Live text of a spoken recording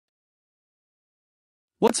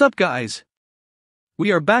What's up, guys?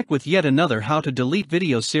 We are back with yet another how to delete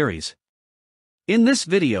video series. In this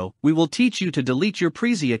video, we will teach you to delete your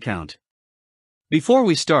Prezi account. Before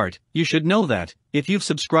we start, you should know that, if you've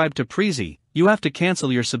subscribed to Prezi, you have to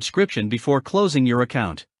cancel your subscription before closing your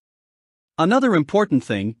account. Another important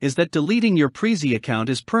thing is that deleting your Prezi account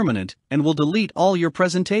is permanent and will delete all your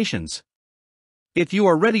presentations. If you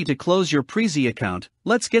are ready to close your Prezi account,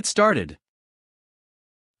 let's get started.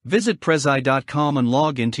 Visit Prezi.com and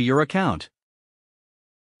log into your account.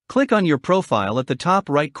 Click on your profile at the top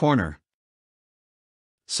right corner.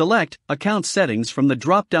 Select Account Settings from the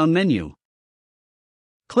drop-down menu.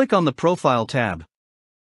 Click on the Profile tab.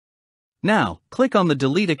 Now, click on the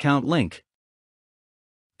Delete Account link.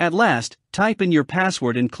 At last, type in your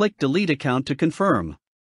password and click Delete Account to confirm.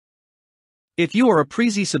 If you are a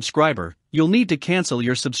Prezi subscriber, you'll need to cancel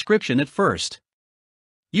your subscription at first.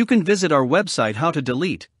 You can visit our website How to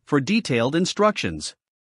Delete for detailed instructions.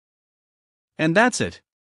 And that's it.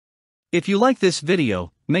 If you like this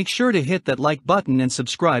video, make sure to hit that like button and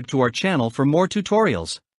subscribe to our channel for more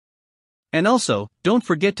tutorials. And also, don't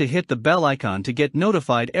forget to hit the bell icon to get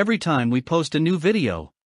notified every time we post a new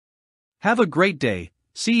video. Have a great day,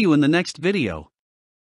 see you in the next video.